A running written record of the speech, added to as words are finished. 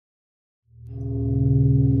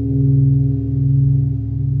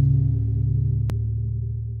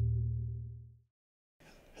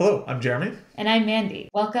Hello, I'm Jeremy. And I'm Mandy.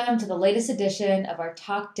 Welcome to the latest edition of our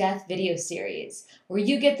Talk Death video series, where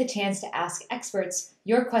you get the chance to ask experts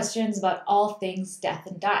your questions about all things death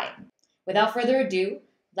and dying. Without further ado,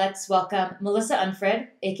 let's welcome Melissa Unfred,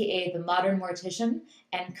 aka the Modern Mortician,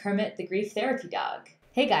 and Kermit the Grief Therapy Dog.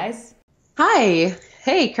 Hey guys. Hi.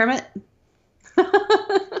 Hey, Kermit.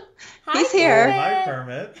 Hi, He's here. Oh, hi,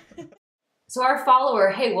 Kermit. So our follower,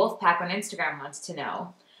 Hey Wolfpack on Instagram wants to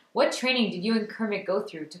know, what training did you and Kermit go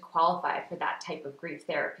through to qualify for that type of grief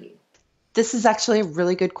therapy? This is actually a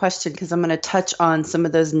really good question because I'm going to touch on some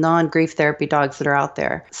of those non-grief therapy dogs that are out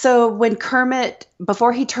there. So when Kermit,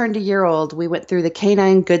 before he turned a year old, we went through the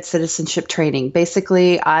Canine Good Citizenship training.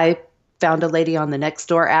 Basically, I found a lady on the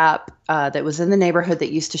Nextdoor app that was in the neighborhood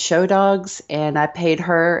that used to show dogs, and I paid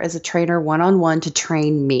her as a trainer one-on-one to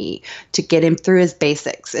train me to get him through his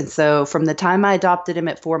basics. And so from the time I adopted him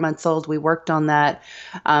at 4 months old, we worked on that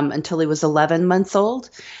until he was 11 months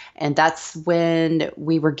old. And that's when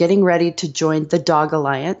we were getting ready to join the Dog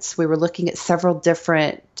Alliance. We were looking at several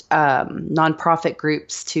different nonprofit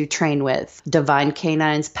groups to train with. Divine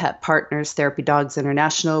Canines, Pet Partners, Therapy Dogs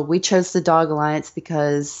International. We chose the Dog Alliance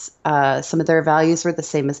because some of their values were the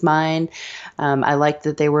same as mine. I liked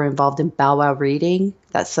that they were involved in bow wow reading.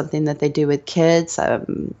 That's something that they do with kids.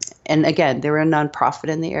 And again, they were a nonprofit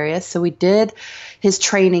in the area. So we did his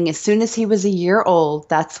training as soon as he was a year old.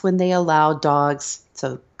 That's when they allow dogs.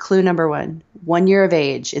 So clue number 1 year of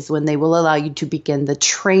age is when they will allow you to begin the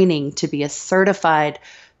training to be a certified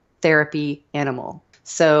therapy animal.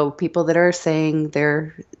 So people that are saying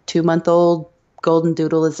their 2-month-old golden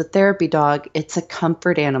doodle is a therapy dog, it's a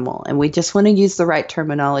comfort animal. And we just want to use the right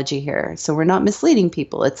terminology here. So we're not misleading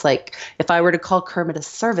people. It's like if I were to call Kermit a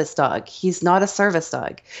service dog, he's not a service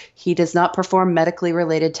dog. He does not perform medically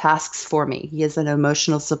related tasks for me. He is an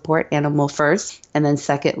emotional support animal first. And then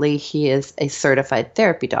secondly, he is a certified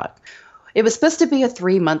therapy dog. It was supposed to be a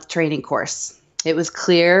 3-month training course. It was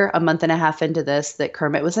clear a month and a half into this that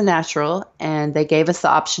Kermit was a natural, and they gave us the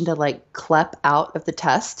option to CLEP out of the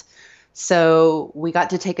test. So we got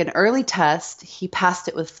to take an early test. He passed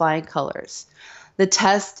it with flying colors. The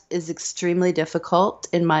test is extremely difficult,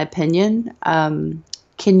 in my opinion.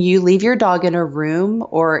 Can you leave your dog in a room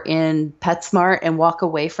or in PetSmart and walk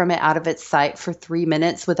away from it out of its sight for 3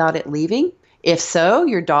 minutes without it leaving? If so,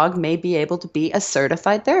 your dog may be able to be a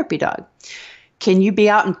certified therapy dog. Can you be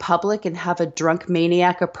out in public and have a drunk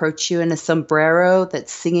maniac approach you in a sombrero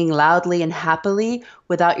that's singing loudly and happily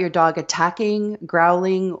without your dog attacking,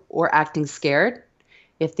 growling, or acting scared?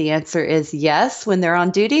 If the answer is yes when they're on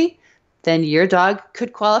duty, then your dog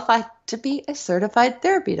could qualify to be a certified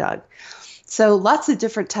therapy dog. So lots of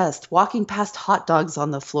different tests, walking past hot dogs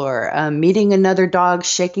on the floor, meeting another dog,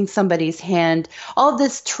 shaking somebody's hand. All of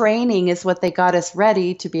this training is what they got us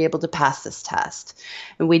ready to be able to pass this test.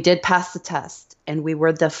 And we did pass the test. And we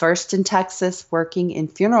were the first in Texas working in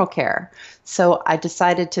funeral care. So I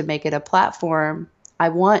decided to make it a platform. I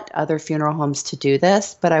want other funeral homes to do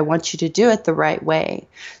this, but I want you to do it the right way.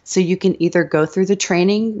 So you can either go through the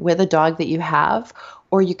training with a dog that you have,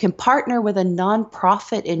 or you can partner with a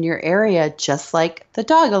nonprofit in your area, just like the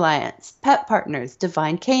Dog Alliance, Pet Partners,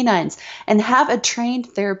 Divine Canines, and have a trained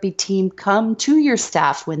therapy team come to your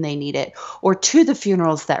staff when they need it, or to the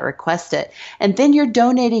funerals that request it. And then you're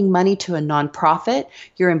donating money to a nonprofit,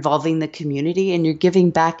 you're involving the community, and you're giving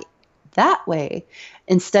back that way,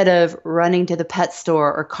 instead of running to the pet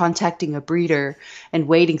store or contacting a breeder and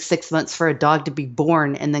waiting 6 months for a dog to be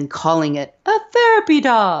born and then calling it a therapy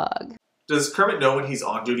dog. Does Kermit know when he's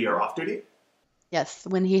on duty or off duty? Yes,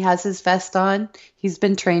 when he has his vest on, he's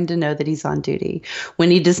been trained to know that he's on duty. When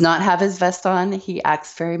he does not have his vest on, he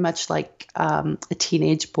acts very much like a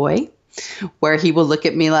teenage boy, where he will look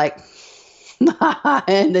at me like,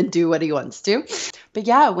 and then do what he wants to. But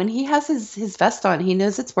yeah, when he has his vest on, he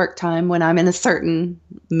knows it's work time. When I'm in a certain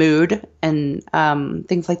mood and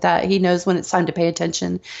things like that, he knows when it's time to pay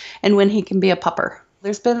attention and when he can be a pupper.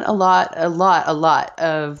 There's been a lot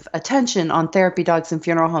of attention on therapy dogs in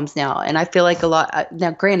funeral homes now. And I feel like a lot, now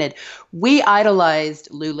granted, we idolized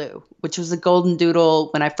Lulu, which was a golden doodle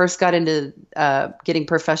when I first got into getting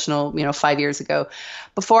professional, 5 years ago,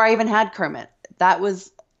 before I even had Kermit. That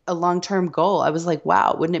was a long-term goal. I was like,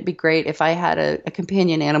 wow, wouldn't it be great if I had a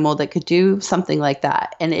companion animal that could do something like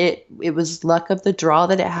that? And it was luck of the draw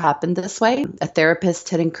that it happened this way. A therapist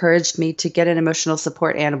had encouraged me to get an emotional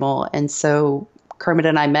support animal. And so Kermit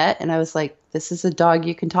and I met, and I was like, this is a dog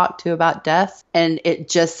you can talk to about death. And it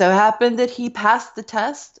just so happened that he passed the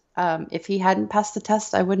test. If he hadn't passed the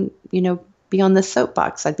test, I wouldn't, be on this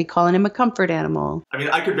soapbox. I'd be calling him a comfort animal. I mean,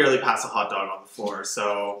 I could barely pass a hot dog on the floor,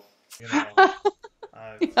 so,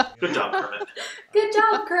 Good job, Kermit. Good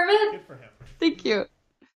job, Kermit. Good for him. Thank you.